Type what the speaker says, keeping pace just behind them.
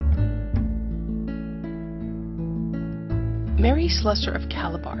Mary Slessor of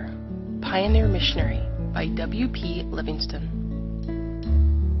Calabar, Pioneer Missionary by W.P. Livingston.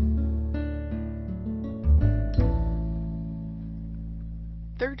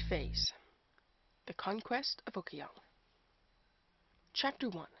 Third Phase, The Conquest of Okoyong. Chapter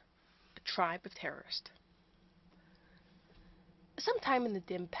 1, A Tribe of Terrorists. Sometime in the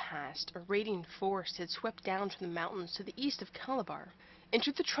dim past, a raiding force had swept down from the mountains to the east of Calabar,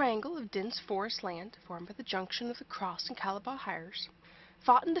 entered the triangle of dense forest land formed by the junction of the Cross and Calabar Hires,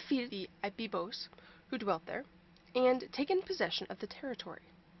 fought and defeated the Ibibos who dwelt there, and taken possession of the territory.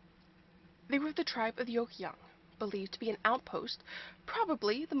 They were the tribe of the Okoyong, believed to be an outpost,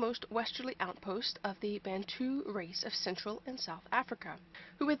 probably the most westerly outpost of the Bantu race of Central and South Africa,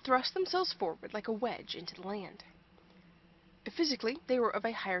 who had thrust themselves forward like a wedge into the land. Physically, they were of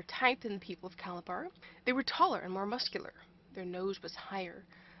a higher type than the people of Calabar. They were taller and more muscular. Their nose was higher.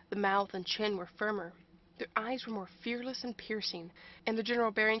 The mouth and chin were firmer. Their eyes were more fearless and piercing, and their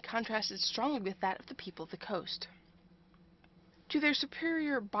general bearing contrasted strongly with that of the people of the coast. To their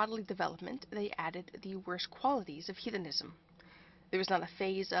superior bodily development, they added the worst qualities of heathenism. There was not a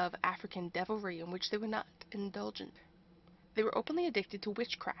phase of African devilry in which they were not indulgent. They were openly addicted to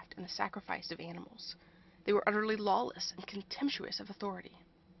witchcraft and the sacrifice of animals. They were utterly lawless and contemptuous of authority.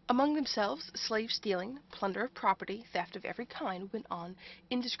 Among themselves, slave-stealing, plunder of property, theft of every kind went on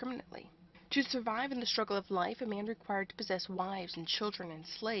indiscriminately. To survive in the struggle of life, a man required to possess wives and children and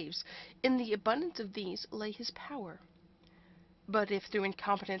slaves. In the abundance of these lay his power. But if through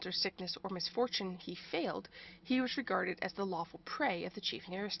incompetence or sickness or misfortune he failed, he was regarded as the lawful prey of the chief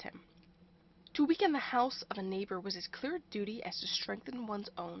nearest him. To weaken the house of a neighbor was as clear a duty as to strengthen one's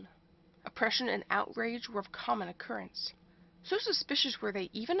own. Oppression and outrage were of common occurrence. So suspicious were they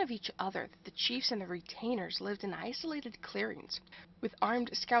even of each other that the chiefs and their retainers lived in isolated clearings, with armed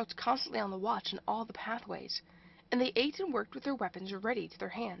scouts constantly on the watch in all the pathways, and they ate and worked with their weapons ready to their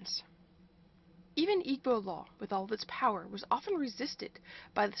hands. Even Igbo law, with all its power, was often resisted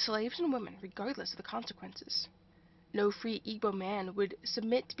by the slaves and women, regardless of the consequences. No free Igbo man would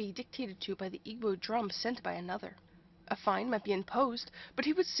submit to be dictated to by the Igbo drum sent by another. A fine might be imposed, but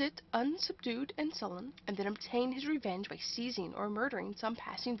he would sit unsubdued and sullen, and then obtain his revenge by seizing or murdering some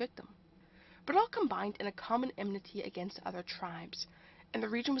passing victim. But all combined in a common enmity against other tribes, and the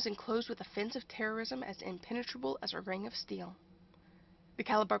region was enclosed with offensive terrorism as impenetrable as a ring of steel. The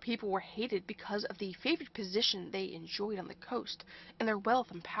Calabar people were hated because of the favored position they enjoyed on the coast, and their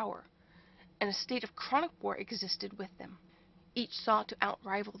wealth and power, and a state of chronic war existed with them. Each sought to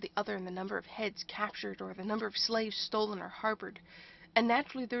outrival the other in the number of heads captured or the number of slaves stolen or harbored, and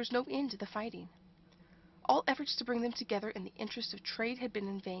naturally there was no end to the fighting. All efforts to bring them together in the interest of trade had been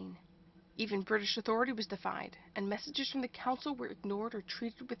in vain. Even British authority was defied, and messages from the council were ignored or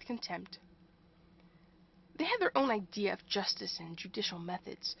treated with contempt. They had their own idea of justice and judicial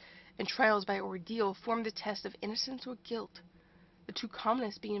methods, and trials by ordeal formed the test of innocence or guilt, the two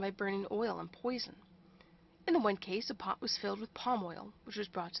commonest being by burning oil and poison. In the one case, a pot was filled with palm oil, which was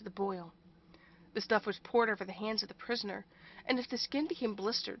brought to the boil. The stuff was poured over the hands of the prisoner, and if the skin became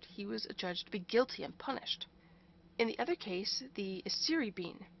blistered, he was adjudged to be guilty and punished. In the other case, the Asiri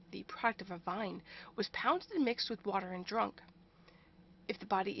bean, the product of a vine, was pounded and mixed with water and drunk. If the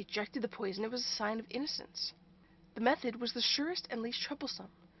body ejected the poison, it was a sign of innocence. The method was the surest and least troublesome,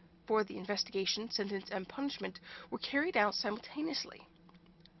 for the investigation, sentence, and punishment were carried out simultaneously,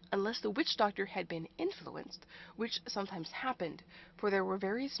 unless the witch doctor had been influenced, which sometimes happened, for there were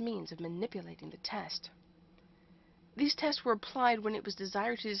various means of manipulating the test. These tests were applied when it was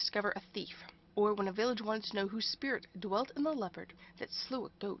desired to discover a thief, or when a village wanted to know whose spirit dwelt in the leopard that slew a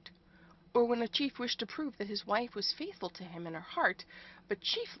goat, or when a chief wished to prove that his wife was faithful to him in her heart, but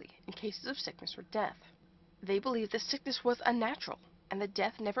chiefly in cases of sickness or death. They believed that sickness was unnatural, and that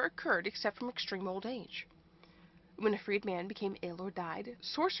death never occurred except from extreme old age. When a freed man became ill or died,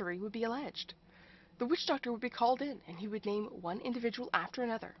 sorcery would be alleged. The witch doctor would be called in, and he would name one individual after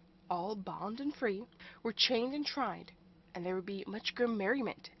another. All, bond and free, were chained and tried, and there would be much grim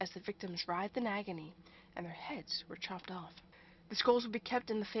merriment as the victims writhed in agony, and their heads were chopped off. The skulls would be kept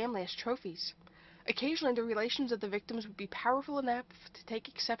in the family as trophies. Occasionally the relations of the victims would be powerful enough to take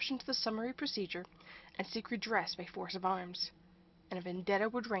exception to the summary procedure and seek redress by force of arms, and a vendetta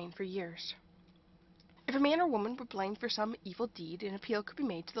would reign for years. If a man or woman were blamed for some evil deed, an appeal could be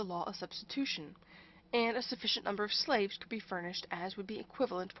made to the law of substitution, and a sufficient number of slaves could be furnished as would be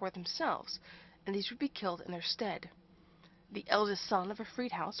equivalent for themselves, and these would be killed in their stead. The eldest son of a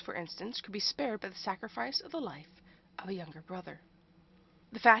freed house, for instance, could be spared by the sacrifice of the life of a younger brother.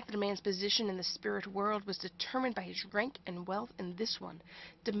 The fact that a man's position in the spirit world was determined by his rank and wealth in this one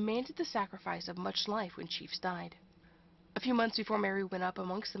demanded the sacrifice of much life when chiefs died. A few months before Mary went up,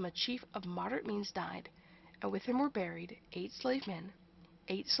 amongst them a chief of moderate means died, and with him were buried 8 slave men,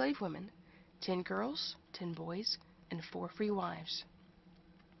 8 slave women, 10 girls, 10 boys, and 4 free wives.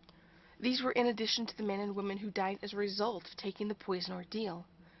 These were in addition to the men and women who died as a result of taking the poison ordeal.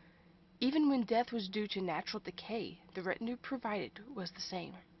 Even when death was due to natural decay, the retinue provided was the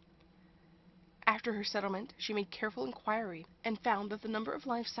same. After her settlement, she made careful inquiry, and found that the number of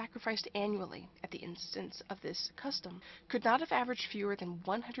lives sacrificed annually at the instance of this custom could not have averaged fewer than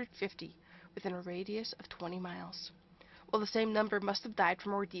 150 within a radius of 20 miles, while the same number must have died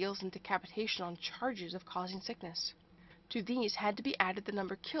from ordeals and decapitation on charges of causing sickness. To these had to be added the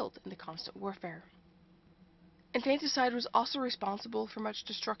number killed in the constant warfare. Infanticide was also responsible for much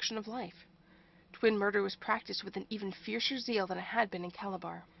destruction of life. Twin murder was practiced with an even fiercer zeal than it had been in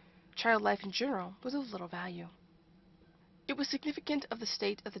Calabar. Child life in general was of little value. It was significant of the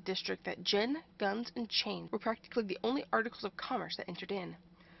state of the district that gin, guns, and chains were practically the only articles of commerce that entered in.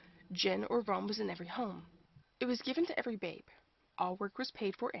 Gin or rum was in every home. It was given to every babe. All work was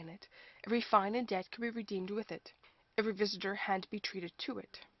paid for in it. Every fine and debt could be redeemed with it. Every visitor had to be treated to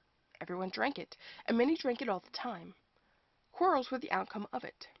it. Everyone drank it, and many drank it all the time. Quarrels were the outcome of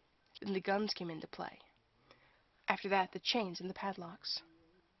it. Then the guns came into play. After that, the chains and the padlocks.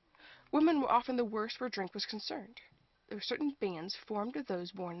 Women were often the worst where drink was concerned. There were certain bands formed of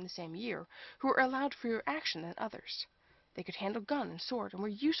those born in the same year who were allowed freer action than others. They could handle gun and sword and were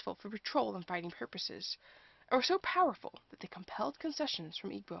useful for patrol and fighting purposes, and were so powerful that they compelled concessions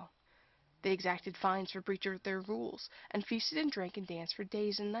from Igbo. They exacted fines for breach of their rules, and feasted and drank and danced for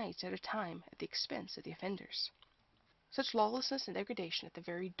days and nights at a time at the expense of the offenders. Such lawlessness and degradation at the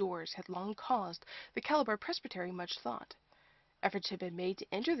very doors had long caused the Calabar Presbytery much thought. Efforts had been made to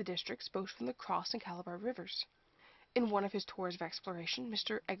enter the districts both from the Cross and Calabar rivers. In one of his tours of exploration,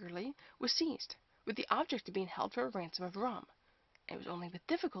 Mr. Eggerly was seized, with the object of being held for a ransom of rum, and it was only with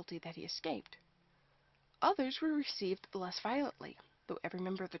difficulty that he escaped. Others were received less violently, though every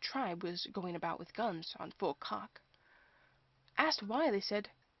member of the tribe was going about with guns on full cock. Asked why, they said,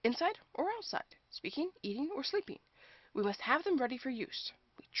 "Inside or outside, speaking, eating, or sleeping, we must have them ready for use.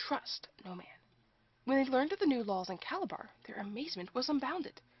 We trust no man." When they learned of the new laws in Calabar, their amazement was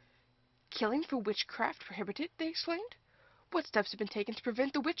unbounded. "Killing for witchcraft prohibited?" they exclaimed. "What steps have been taken to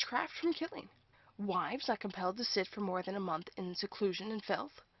prevent the witchcraft from killing? Wives not compelled to sit for more than a month in seclusion and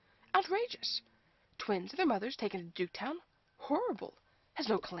filth? Outrageous! Twins and their mothers taken to Duketown? Horrible! Has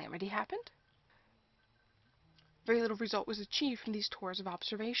no calamity happened?" Very little result was achieved from these tours of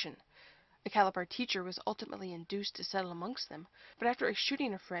observation. A Calabar teacher was ultimately induced to settle amongst them, but after a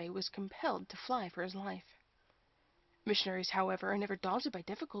shooting affray was compelled to fly for his life. Missionaries, however, are never daunted by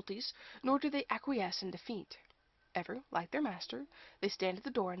difficulties, nor do they acquiesce in defeat. Ever, like their master, they stand at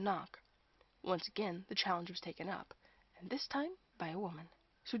the door and knock. Once again the challenge was taken up, and this time by a woman.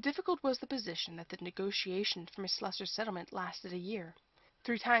 So difficult was the position that the negotiations for Miss Slessor's settlement lasted a year.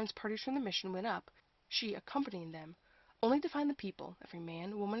 3 times parties from the mission went up, she accompanying them, only to find the people, every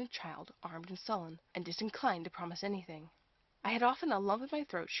man, woman, and child, armed and sullen, and disinclined to promise anything. "I had often a lump in my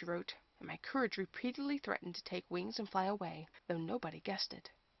throat," she wrote, "and my courage repeatedly threatened to take wings and fly away, though nobody guessed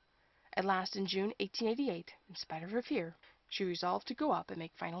it." At last, in June 1888, in spite of her fear, she resolved to go up and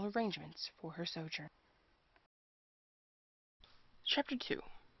make final arrangements for her sojourn. Chapter 2.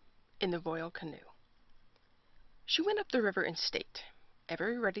 In the Royal Canoe. She went up the river in state.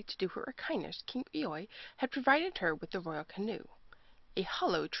 Ever ready to do her a kindness, King Eoi had provided her with the royal canoe, a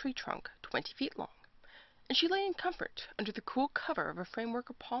hollow tree trunk 20 feet long, and she lay in comfort under the cool cover of a framework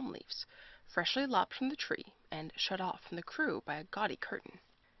of palm leaves, freshly lopped from the tree and shut off from the crew by a gaudy curtain.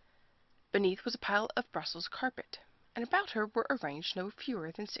 Beneath was a pile of Brussels carpet, and about her were arranged no fewer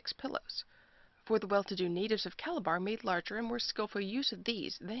than 6 pillows, for the well-to-do natives of Calabar made larger and more skilful use of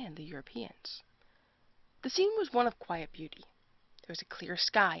these than the Europeans. The scene was one of quiet beauty. There was a clear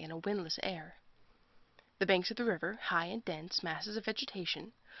sky and a windless air. The banks of the river, high and dense masses of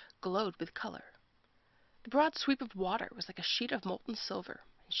vegetation, glowed with color. The broad sweep of water was like a sheet of molten silver,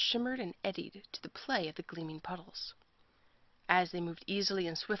 and shimmered and eddied to the play of the gleaming puddles. As they moved easily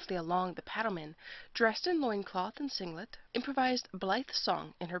and swiftly along, the paddlemen, dressed in loincloth and singlet, improvised blithe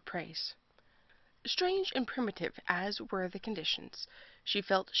song in her praise. Strange and primitive as were the conditions, she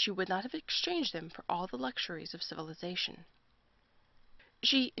felt she would not have exchanged them for all the luxuries of civilization.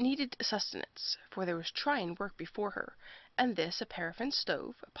 She needed sustenance, for there was trying work before her, and this a paraffin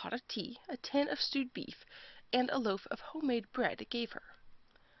stove, a pot of tea, a tin of stewed beef, and a loaf of homemade bread gave her.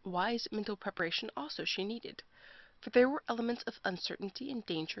 Wise mental preparation also she needed, for there were elements of uncertainty and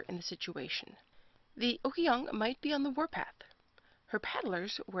danger in the situation. The Okiang might be on the warpath. Her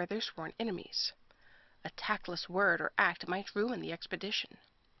paddlers were their sworn enemies. A tactless word or act might ruin the expedition.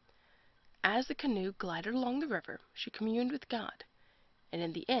 As the canoe glided along the river, she communed with God, and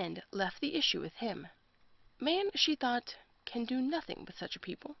in the end left the issue with Him. Man, she thought, can do nothing with such a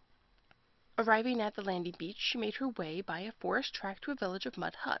people. Arriving at the landing beach, she made her way by a forest track to a village of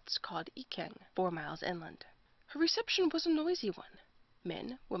mud huts called Ikeng, 4 miles inland. Her reception was a noisy one.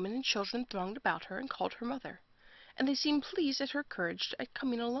 Men, women, and children thronged about her and called her mother, and they seemed pleased at her courage at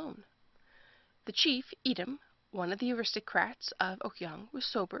coming alone. The chief, Edom, one of the aristocrats of Okyang, was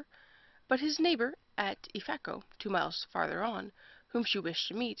sober, but his neighbor at Ifako, 2 miles farther on, whom she wished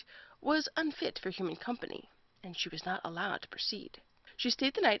to meet, was unfit for human company, and she was not allowed to proceed. She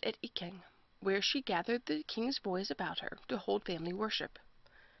stayed the night at Ikeng, where she gathered the king's boys about her to hold family worship.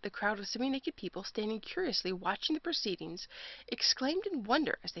 The crowd of semi-naked people standing curiously watching the proceedings exclaimed in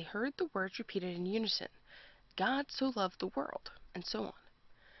wonder as they heard the words repeated in unison, "God so loved the world," and so on.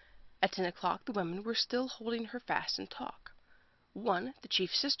 At 10 o'clock the women were still holding her fast in talk. One, the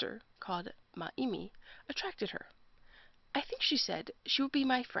chief's sister, called Ma'imi, attracted her. "I think," she said, "she will be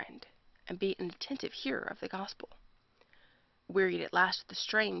my friend, and be an attentive hearer of the gospel." Wearied at last with the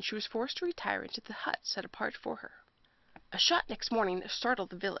strain, she was forced to retire into the hut set apart for her. A shot next morning startled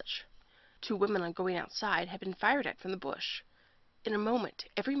the village. 2 women on going outside had been fired at from the bush. In a moment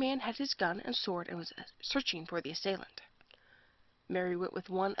every man had his gun and sword and was searching for the assailant. Mary went with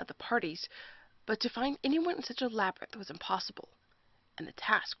one of the parties, but to find anyone in such a labyrinth was impossible, and the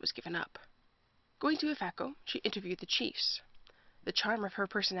task was given up. Going to Ifako, she interviewed the chiefs. The charm of her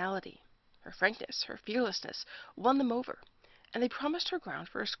personality, her frankness, her fearlessness, won them over, and they promised her ground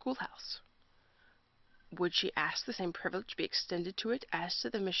for a schoolhouse. Would she ask the same privilege be extended to it as to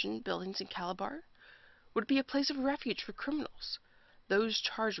the mission buildings in Calabar? Would it be a place of refuge for criminals, those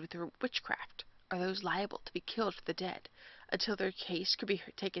charged with witchcraft, or those liable to be killed for the dead, until their case could be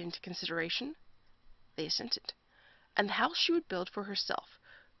taken into consideration? They assented. And the house she would build for herself,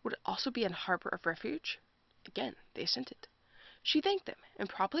 would it also be a harbor of refuge? Again they assented. She thanked them, and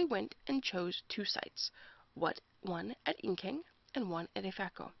promptly went and chose 2 sites, one at Inkeng and one at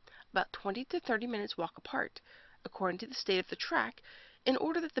Ifako, about 20 to 30 minutes walk apart, according to the state of the track, in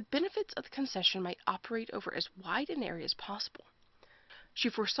order that the benefits of the concession might operate over as wide an area as possible. She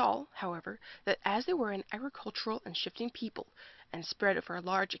foresaw, however, that as they were an agricultural and shifting people, and spread over a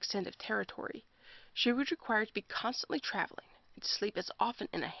large extent of territory, she would require to be constantly traveling, and to sleep as often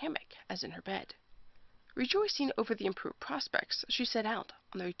in a hammock as in her bed. Rejoicing over the improved prospects, she set out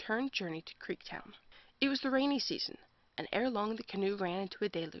on the return journey to Creektown. It was the rainy season, and ere long the canoe ran into a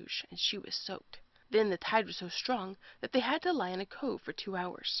deluge, and she was soaked. Then the tide was so strong that they had to lie in a cove for 2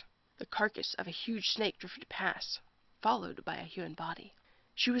 hours. The carcass of a huge snake drifted past, followed by a human body.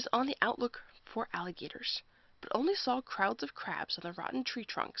 She was on the outlook for alligators, but only saw crowds of crabs on the rotten tree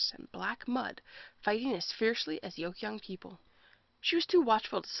trunks and black mud fighting as fiercely as the Okyang people. She was too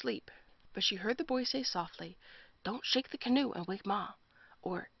watchful to sleep, but she heard the boy say softly, "Don't shake the canoe and wake Ma,"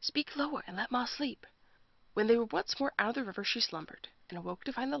 or "Speak lower and let Ma sleep." When they were once more out of the river she slumbered, and awoke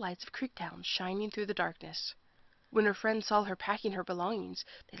to find the lights of Creektown shining through the darkness. When her friends saw her packing her belongings,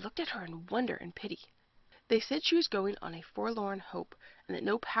 they looked at her in wonder and pity. They said she was going on a forlorn hope, and that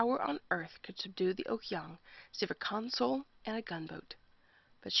no power on earth could subdue the Okyang save a console and a gunboat.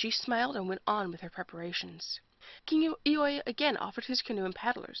 But she smiled and went on with her preparations. King Ioi again offered his canoe and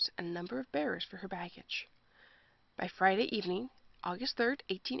paddlers, and a number of bearers for her baggage. By Friday evening, August 3rd,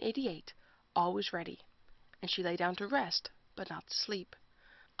 1888, all was ready, and she lay down to rest, but not to sleep.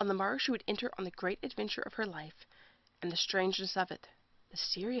 On the morrow she would enter on the great adventure of her life, and the strangeness of it, the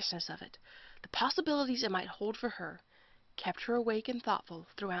seriousness of it, the possibilities it might hold for her, kept her awake and thoughtful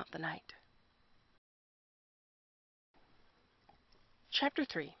throughout the night. Chapter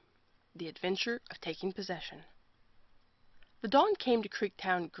 3. The Adventure of Taking Possession. The dawn came to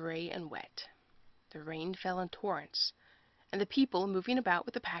Creektown gray and wet. The rain fell in torrents, and the people moving about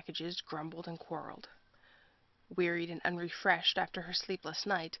with the packages grumbled and quarreled. Wearied and unrefreshed after her sleepless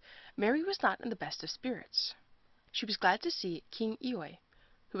night, Mary was not in the best of spirits. She was glad to see King Ioi,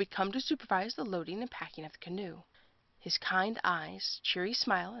 who had come to supervise the loading and packing of the canoe. His kind eyes, cheery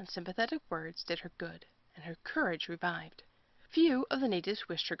smile, and sympathetic words did her good, and her courage revived. Few of the natives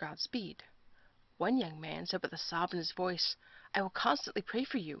wished her Godspeed. One young man said with a sob in his voice, "I will constantly pray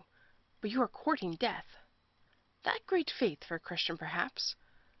for you, but you are courting death." That great faith for a Christian, perhaps,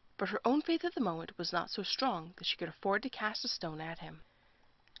 but her own faith at the moment was not so strong that she could afford to cast a stone at him.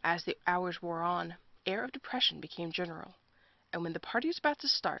 As the hours wore on, air of depression became general, and when the party was about to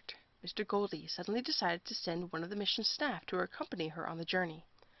start, Mr. Goldie suddenly decided to send one of the mission staff to accompany her on the journey.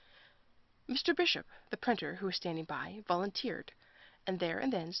 Mr. Bishop, the printer, who was standing by, volunteered, and there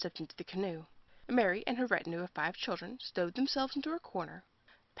and then stepped into the canoe. Mary and her retinue of 5 children stowed themselves into a corner,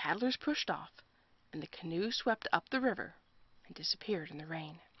 paddlers pushed off, and the canoe swept up the river and disappeared in the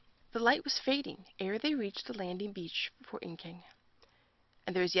rain. The light was fading ere they reached the landing beach for Inking,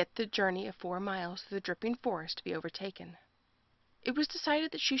 and there was yet the journey of 4 miles through the dripping forest to be overtaken. It was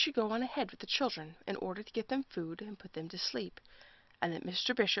decided that she should go on ahead with the children in order to get them food and put them to sleep, and that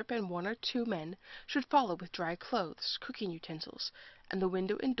Mr. Bishop and 1 or 2 men should follow with dry clothes, cooking utensils, and the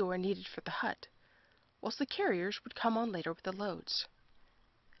window and door needed for the hut, whilst the carriers would come on later with the loads.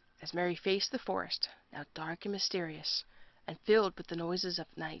 As Mary faced the forest, now dark and mysterious, and filled with the noises of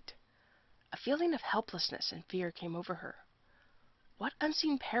night, a feeling of helplessness and fear came over her. What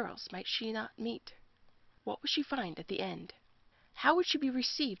unseen perils might she not meet? What would she find at the end? How would she be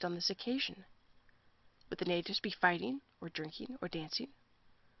received on this occasion? Would the natives be fighting, or drinking, or dancing?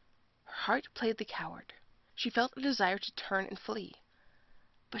 Her heart played the coward. She felt a desire to turn and flee,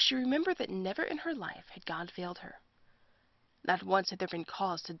 but she remembered that never in her life had God failed her. Not once had there been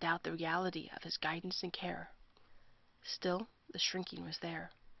cause to doubt the reality of his guidance and care. Still, the shrinking was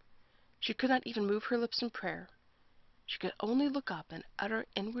there. She could not even move her lips in prayer. She could only look up and utter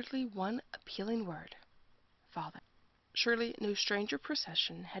inwardly one appealing word: Father. Surely no stranger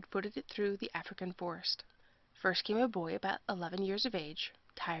procession had footed it through the African forest. First came a boy about 11 years of age,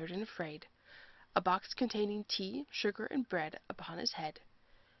 tired and afraid, a box containing tea, sugar, and bread upon his head,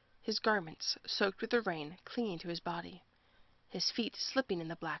 his garments soaked with the rain clinging to his body, his feet slipping in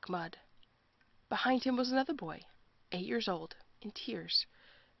the black mud. Behind him was another boy, 8 years old, in tears,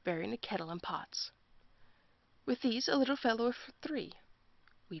 bearing a kettle and pots. With these a little fellow of 3,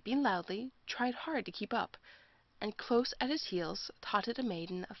 weeping loudly, tried hard to keep up, and close at his heels totted a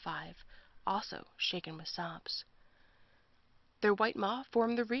maiden of 5, also shaken with sobs. Their white ma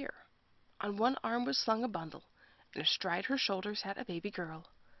formed the rear. On one arm was slung a bundle, and astride her shoulder sat a baby girl,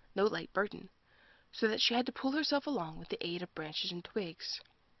 no light burden, so that she had to pull herself along with the aid of branches and twigs.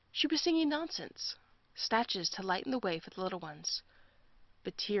 She was singing nonsense, snatches to lighten the way for the little ones,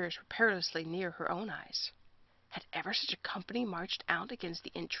 but tears were perilously near her own eyes. Had ever such a company marched out against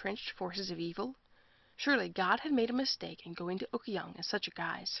the entrenched forces of evil? Surely God had made a mistake in going to Okoyong in such a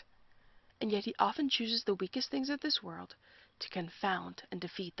guise, and yet he often chooses the weakest things of this world to confound and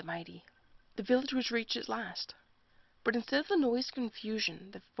defeat the mighty. The village was reached at last, but instead of the noise and confusion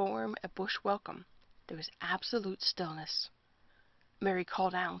that form a bush welcome, there was absolute stillness. Mary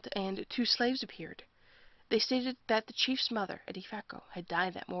called out, and 2 slaves appeared. They stated that the chief's mother, Adifako, had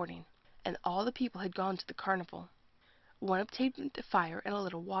died that morning, and all the people had gone to the carnival. One obtained a fire and a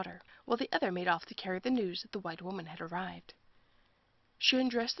little water, while the other made off to carry the news that the white woman had arrived. She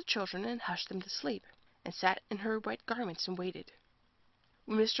undressed the children and hushed them to sleep, and sat in her white garments and waited.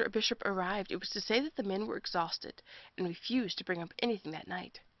 When Mr. Bishop arrived, it was to say that the men were exhausted and refused to bring up anything that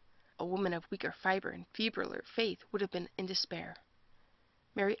night. A woman of weaker fiber and feebler faith would have been in despair.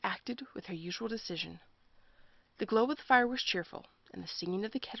 Mary acted with her usual decision. The glow of the fire was cheerful, and the singing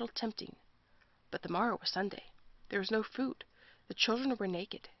of the kettle tempting. But the morrow was Sunday. There was no food. The children were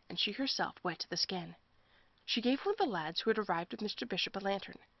naked, and she herself wet to the skin. She gave one of the lads who had arrived with Mr. Bishop a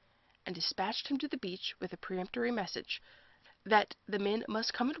lantern, and dispatched him to the beach with a peremptory message that the men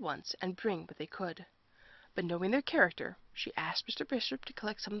must come at once and bring what they could. But knowing their character, she asked Mr. Bishop to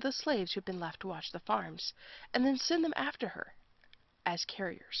collect some of the slaves who had been left to watch the farms, and then send them after her as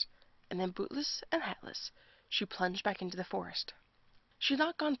carriers, and then bootless and hatless, she plunged back into the forest. She had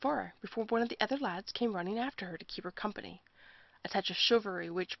not gone far before one of the other lads came running after her to keep her company, a touch of chivalry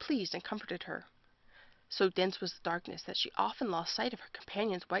which pleased and comforted her. So dense was the darkness that she often lost sight of her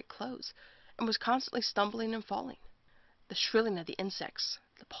companion's white clothes, and was constantly stumbling and falling. The shrilling of the insects,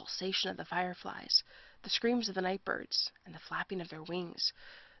 the pulsation of the fireflies, the screams of the night birds, and the flapping of their wings,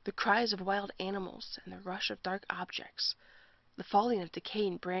 the cries of wild animals, and the rush of dark objects, the falling of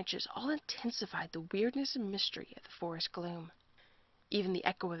decaying branches, all intensified the weirdness and mystery of the forest gloom. Even the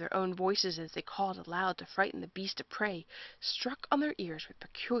echo of their own voices as they called aloud to frighten the beast of prey struck on their ears with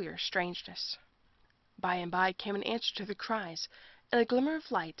peculiar strangeness. By and by came an answer to the cries, and a glimmer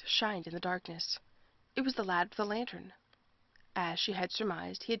of light shined in the darkness. It was the lad with the lantern. As she had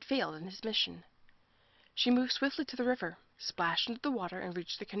surmised, he had failed in his mission. She moved swiftly to the river, splashed into the water and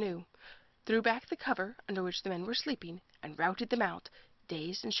reached the canoe, threw back the cover under which the men were sleeping, and routed them out,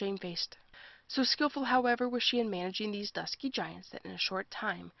 dazed and shamefaced. So skillful, however, was she in managing these dusky giants that in a short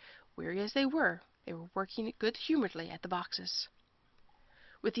time, weary as they were working good-humoredly at the boxes.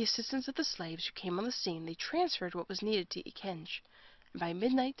 With the assistance of the slaves who came on the scene, they transferred what was needed to Ikenge, and by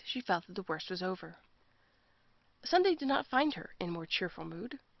midnight she felt that the worst was over. Sunday did not find her in more cheerful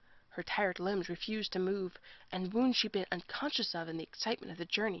mood. Her tired limbs refused to move, and wounds she had been unconscious of in the excitement of the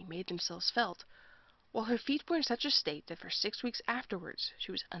journey made themselves felt, while her feet were in such a state that for 6 weeks afterwards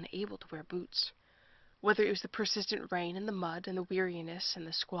she was unable to wear boots. Whether it was the persistent rain and the mud and the weariness and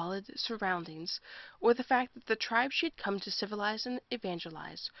the squalid surroundings, or the fact that the tribes she had come to civilize and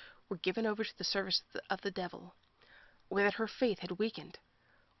evangelize were given over to the service of the devil, or that her faith had weakened,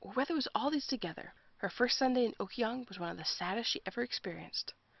 or whether it was all these together, her first Sunday in Okiang was one of the saddest she ever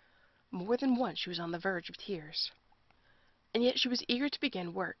experienced. More than once she was on the verge of tears. And yet she was eager to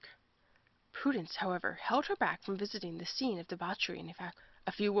begin work. Prudence, however, held her back from visiting the scene of debauchery in Ifako.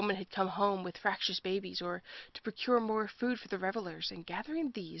 A few women had come home with fractious babies, or to procure more food for the revelers, and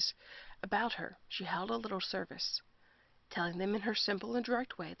gathering these about her, she held a little service, telling them in her simple and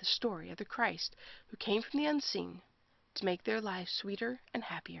direct way the story of the Christ who came from the unseen to make their lives sweeter and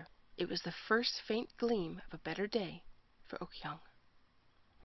happier. It was the first faint gleam of a better day for Okiang.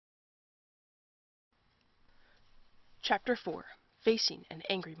 Chapter 4. Facing an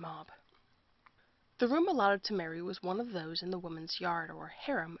Angry Mob. The room allotted to Mary was one of those in the woman's yard, or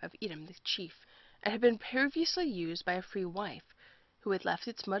harem, of Edom the chief, and had been previously used by a free wife, who had left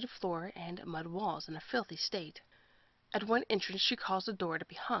its mud floor and mud walls in a filthy state. At one entrance she caused a door to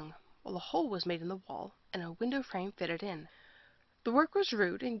be hung, while a hole was made in the wall, and a window frame fitted in. The work was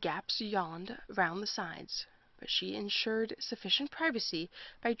rude, and gaps yawned round the sides, but she ensured sufficient privacy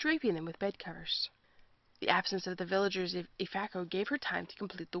by draping them with bed covers. The absence of the villagers of Ifako gave her time to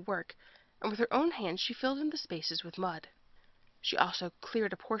complete the work, and with her own hands she filled in the spaces with mud. She also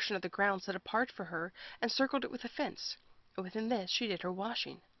cleared a portion of the ground set apart for her and circled it with a fence, and within this she did her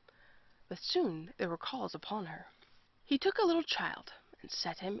washing. But soon there were calls upon her. He took a little child and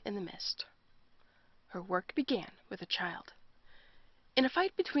set him in the midst. Her work began with a child. In a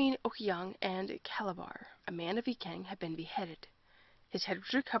fight between Okiang and Calabar, a man of Ikeng had been beheaded. His head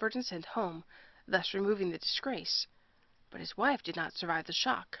was recovered and sent home, thus removing the disgrace. But his wife did not survive the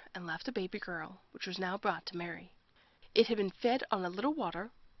shock, and left a baby girl, which was now brought to Mary. It had been fed on a little water,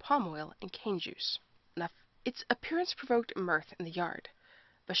 palm oil, and cane juice. Its appearance provoked mirth in the yard,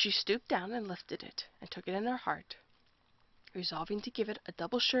 but she stooped down and lifted it, and took it in her heart, resolving to give it a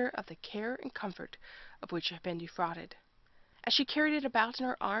double share of the care and comfort of which it had been defrauded. As she carried it about in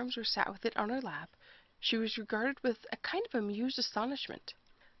her arms or sat with it on her lap, she was regarded with a kind of amused astonishment.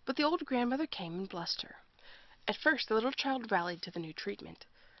 But the old grandmother came and blessed her. At first the little child rallied to the new treatment.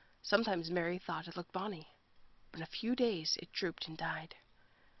 Sometimes Mary thought it looked bonny, but in a few days it drooped and died.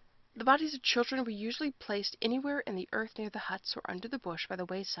 The bodies of children were usually placed anywhere in the earth near the huts or under the bush by the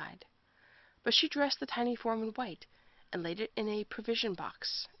wayside. But she dressed the tiny form in white, and laid it in a provision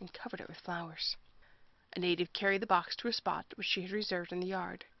box, and covered it with flowers. A native carried the box to a spot which she had reserved in the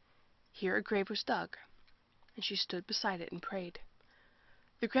yard. Here a grave was dug, and she stood beside it and prayed.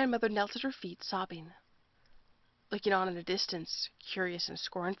 The grandmother knelt at her feet, sobbing. Looking on in the distance, curious and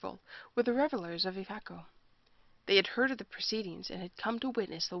scornful, were the revelers of Ifako. They had heard of the proceedings, and had come to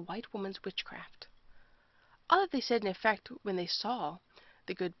witness the white woman's witchcraft. All that they said in effect when they saw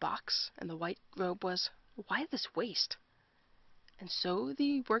the good box and the white robe was, "Why this waste?" And so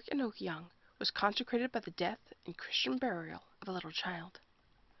the work in Okiang was consecrated by the death and Christian burial of a little child.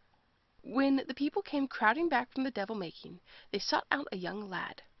 When the people came crowding back from the devil-making, they sought out a young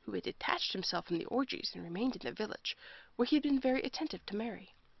lad who had detached himself from the orgies and remained in the village, where he had been very attentive to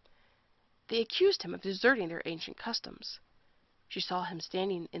Mary. They accused him of deserting their ancient customs. She saw him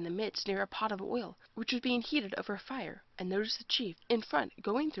standing in the midst near a pot of oil, which was being heated over a fire, and noticed the chief in front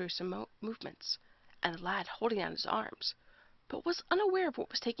going through some movements, and the lad holding out his arms, but was unaware of what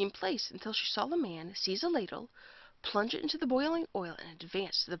was taking place until she saw the man seize a ladle, plunge it into the boiling oil, and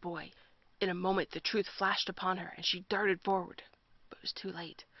advance to the boy. In a moment the truth flashed upon her, and she darted forward, but it was too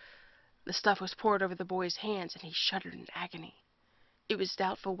late. The stuff was poured over the boy's hands, and he shuddered in agony. It was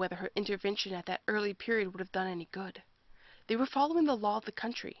doubtful whether her intervention at that early period would have done any good. They were following the law of the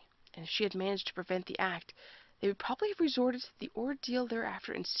country, and if she had managed to prevent the act, they would probably have resorted to the ordeal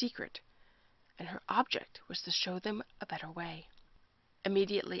thereafter in secret, and her object was to show them a better way.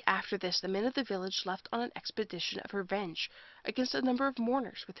 Immediately after this, the men of the village left on an expedition of revenge against a number of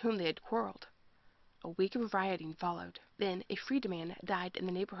mourners with whom they had quarreled. A week of rioting followed. Then a freedman died in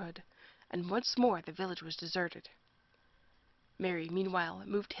the neighborhood, and once more the village was deserted. Mary, meanwhile,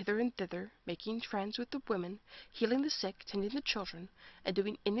 moved hither and thither, making friends with the women, healing the sick, tending the children, and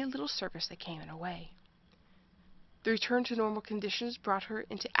doing any little service that came in her way. The return to normal conditions brought her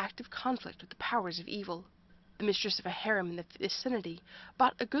into active conflict with the powers of evil. The mistress of a harem in the vicinity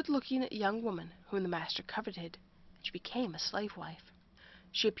bought a good-looking young woman whom the master coveted, and she became a slave wife.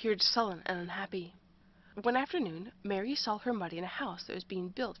 She appeared sullen and unhappy. One afternoon, Mary saw her muddy in a house that was being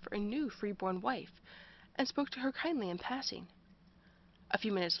built for a new freeborn wife, and spoke to her kindly in passing. A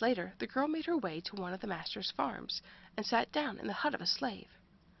few minutes later, the girl made her way to one of the master's farms, and sat down in the hut of a slave.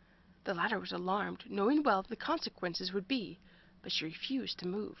 The latter was alarmed, knowing well the consequences would be, but she refused to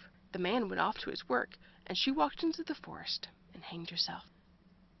move. The man went off to his work, and she walked into the forest and hanged herself.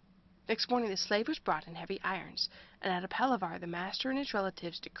 Next morning the slave was brought in heavy irons, and at a palaver the master and his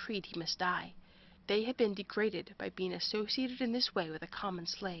relatives decreed he must die. They had been degraded by being associated in this way with a common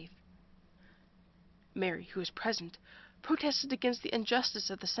slave. Mary, who was present, protested against the injustice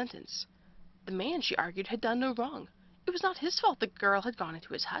of the sentence. The man, she argued, had done no wrong. It was not his fault the girl had gone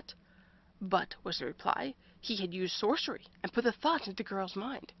into his hut. But, was the reply, he had used sorcery and put the thought into the girl's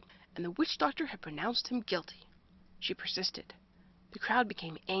mind, and the witch doctor had pronounced him guilty. She persisted. The crowd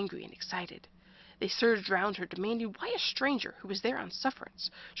became angry and excited. They surged round her, demanding why a stranger who was there on sufferance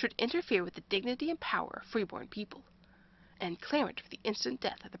should interfere with the dignity and power of freeborn people, and clamored for the instant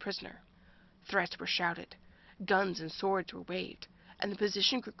death of the prisoner. Threats were shouted, guns and swords were waved, and the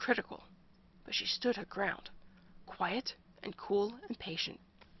position grew critical. But she stood her ground, quiet and cool and patient.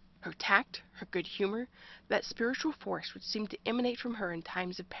 Her tact, her good humor, that spiritual force which seemed to emanate from her in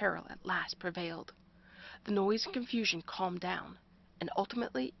times of peril, at last prevailed. The noise and confusion calmed down, and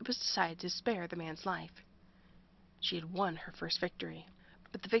ultimately it was decided to spare the man's life. She had won her first victory,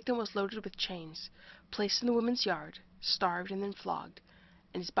 but the victim was loaded with chains, placed in the women's yard, starved and then flogged,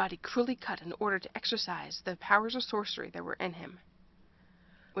 and his body cruelly cut in order to exercise the powers of sorcery that were in him.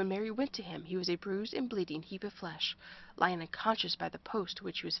 When Mary went to him, he was a bruised and bleeding heap of flesh, lying unconscious by the post to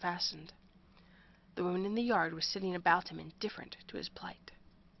which he was fastened. The women in the yard were sitting about him, indifferent to his plight.